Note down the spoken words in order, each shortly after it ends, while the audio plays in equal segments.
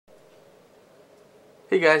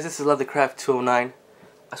Hey guys, this is TechLeatherCraft 209.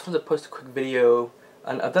 I just wanted to post a quick video.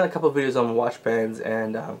 And I've done a couple of videos on watch bands,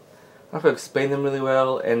 and I don't know if I explained them really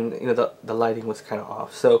well, and the lighting was kind of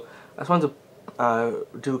off. So I just wanted to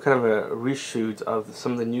do kind of a reshoot of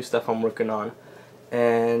some of the new stuff I'm working on,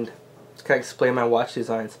 and just kind of explain my watch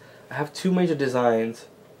designs. I have two major designs,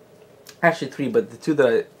 actually three, but the two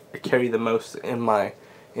that I carry the most in my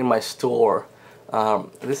store.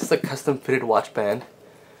 This is a custom fitted watch band.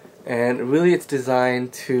 And really it's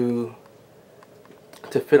designed to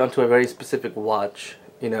fit onto a very specific watch,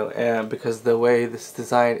 and because the way this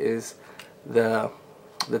design is, the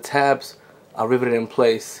tabs are riveted in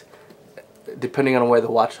place depending on where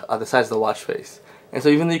the size of the watch face. And so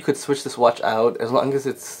even though you could switch this watch out, as long as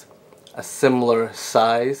it's a similar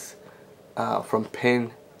size from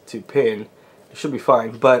pin to pin, it should be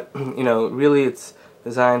fine. But really it's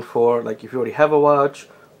designed for, like, if you already have a watch,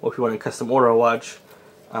 or if you want to custom order a watch.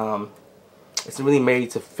 It's really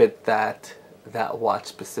made to fit that watch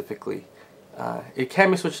specifically. It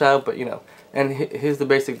can be switched out, but and here's the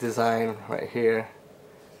basic design right here.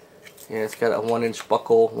 Yeah, it's got a 1-inch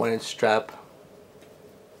buckle, 1-inch strap.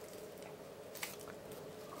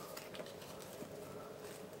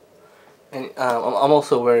 And I'm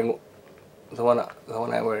also wearing the one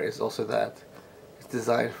I wear is also that. It's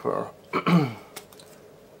designed for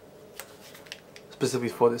specifically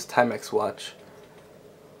for this Timex watch.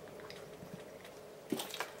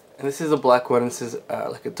 And this is a black one. This is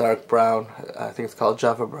like a dark brown. I think it's called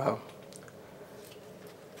Java brown.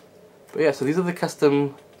 But yeah, so these are the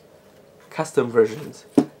custom versions.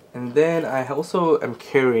 And then I also am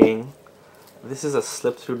carrying, this is a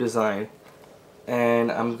slip-through design,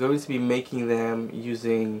 and I'm going to be making them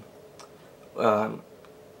using, if you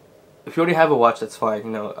already have a watch, that's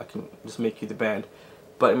fine, I can just make you the band.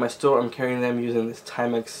 But in my store I'm carrying them using this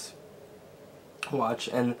Timex watch.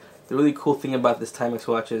 And the really cool thing about this Timex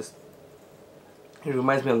watch is it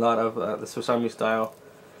reminds me a lot of the Swiss Army style.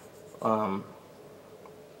 I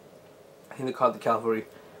think they call it the cavalry,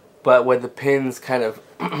 but where the pins kind of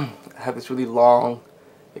have this really long,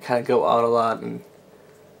 they kind of go out a lot and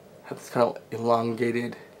have this kind of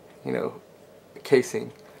elongated,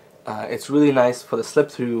 casing. It's really nice for the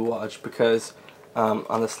slip-through watch because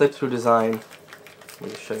on the slip-through design,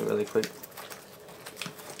 let me show you really quick.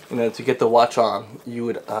 To get the watch on, you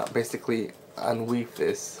would basically unweave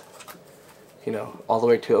this, all the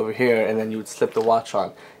way to over here, and then you would slip the watch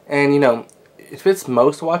on. And it fits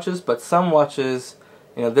most watches, but some watches,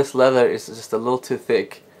 this leather is just a little too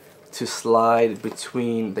thick to slide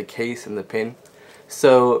between the case and the pin.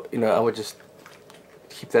 So I would just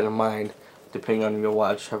keep that in mind depending on your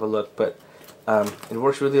watch. Have a look, but it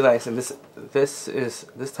works really nice. And this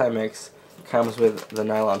Timex comes with the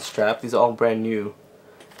nylon strap. These are all brand new.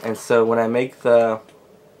 And so when I make the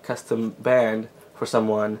custom band for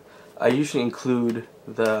someone, I usually include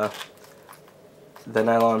the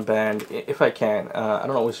nylon band if I can. I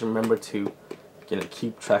don't always remember to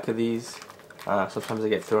keep track of these. Sometimes they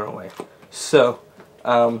get thrown away. So,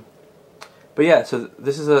 but yeah, so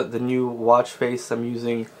this is the new watch face I'm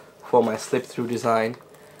using for my slip-through design.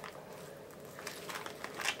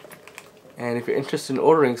 And if you're interested in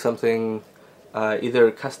ordering something, either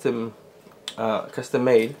custom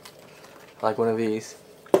made, like one of these,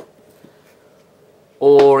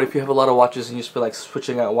 or if you have a lot of watches and you just feel like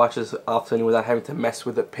switching out watches often without having to mess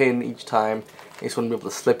with the pin each time, and you just want to be able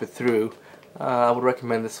to slip it through, I would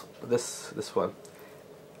recommend this one,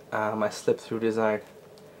 my slip-through design.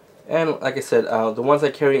 And like I said, the ones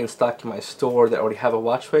I carry in stock in my store that already have a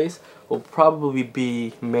watch face will probably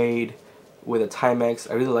be made with a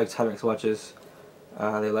Timex. I really like Timex watches.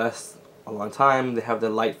 They last a long time. They have the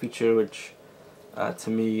light feature, which to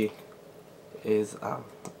me is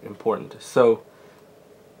important. So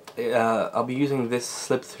I'll be using this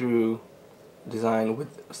slip-through design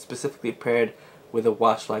specifically paired with a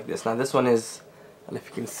watch like this. Now this one is, I don't know if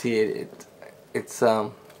you can see it, it's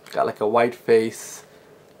got like a white face,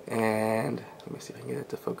 and let me see if I can get it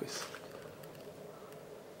to focus.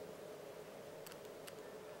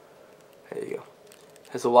 There you go. It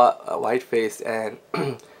has a white face and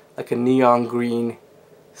like a neon green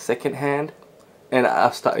second hand. And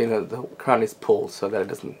I've stopped, the crown is pulled so that it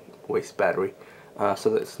doesn't waste battery, so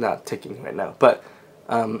that it's not ticking right now. But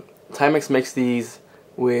Timex makes these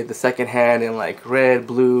with the second hand in like red,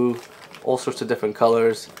 blue, all sorts of different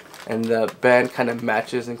colors, and the band kind of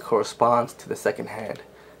matches and corresponds to the second hand.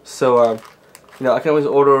 So I can always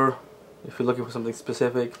order if you're looking for something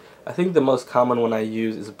specific. I think the most common one I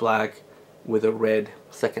use is black with a red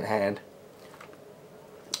second hand.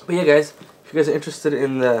 But yeah, guys, if you guys are interested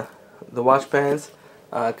in the watch bands,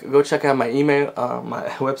 go check out my email, my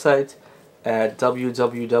website, at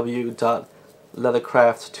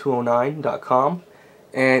www.leathercraft209.com,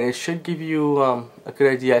 and it should give you a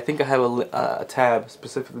good idea. I think I have a tab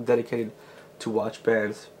specifically dedicated to watch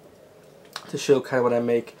bands to show kind of what I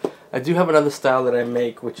make. I do have another style that I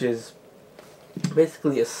make, which is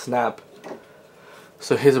basically a snap.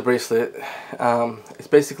 So here's a bracelet. It's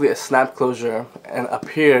basically a snap closure, and up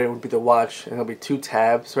here would be the watch, and there'll be two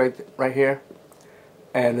tabs right here,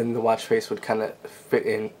 and then the watch face would kind of fit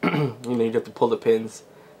in. You know, you'd have to pull the pins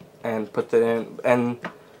and put that in. And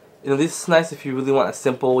you know, this is nice if you really want a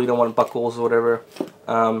simple, you don't want buckles or whatever.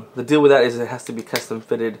 The deal with that is it has to be custom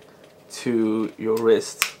fitted to your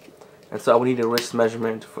wrist, and so I would need a wrist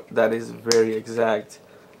measurement that is very exact,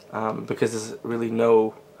 because there's really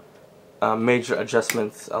no major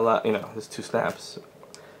adjustments. You know, there's two snaps,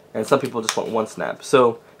 and some people just want one snap.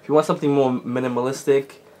 So if you want something more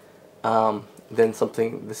minimalistic than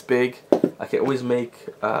something this big, I can always make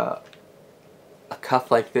a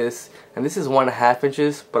cuff like this, and this is 1.5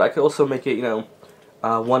 inches, but I could also make it, you know,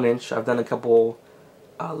 1 inch. I've done a couple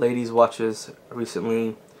ladies' watches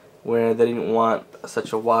recently where they didn't want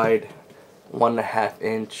such a wide 1.5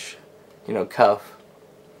 inch, you know, cuff,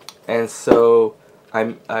 and so I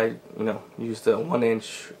you know, used a 1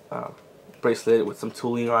 inch bracelet with some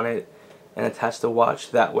tooling on it and attached the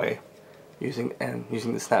watch that way using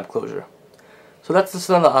the snap closure. So that's just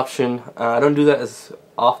another option. I don't do that as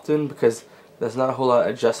often because there's not a whole lot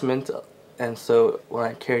of adjustment, and so when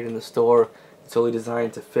I carry it in the store, it's only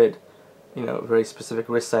designed to fit, you know, very specific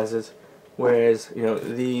wrist sizes, whereas, you know,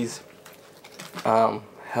 these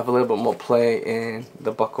have a little bit more play in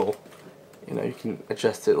the buckle. You know, you can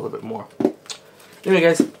adjust it a little bit more. Anyway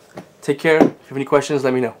guys, take care. If you have any questions,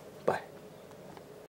 let me know.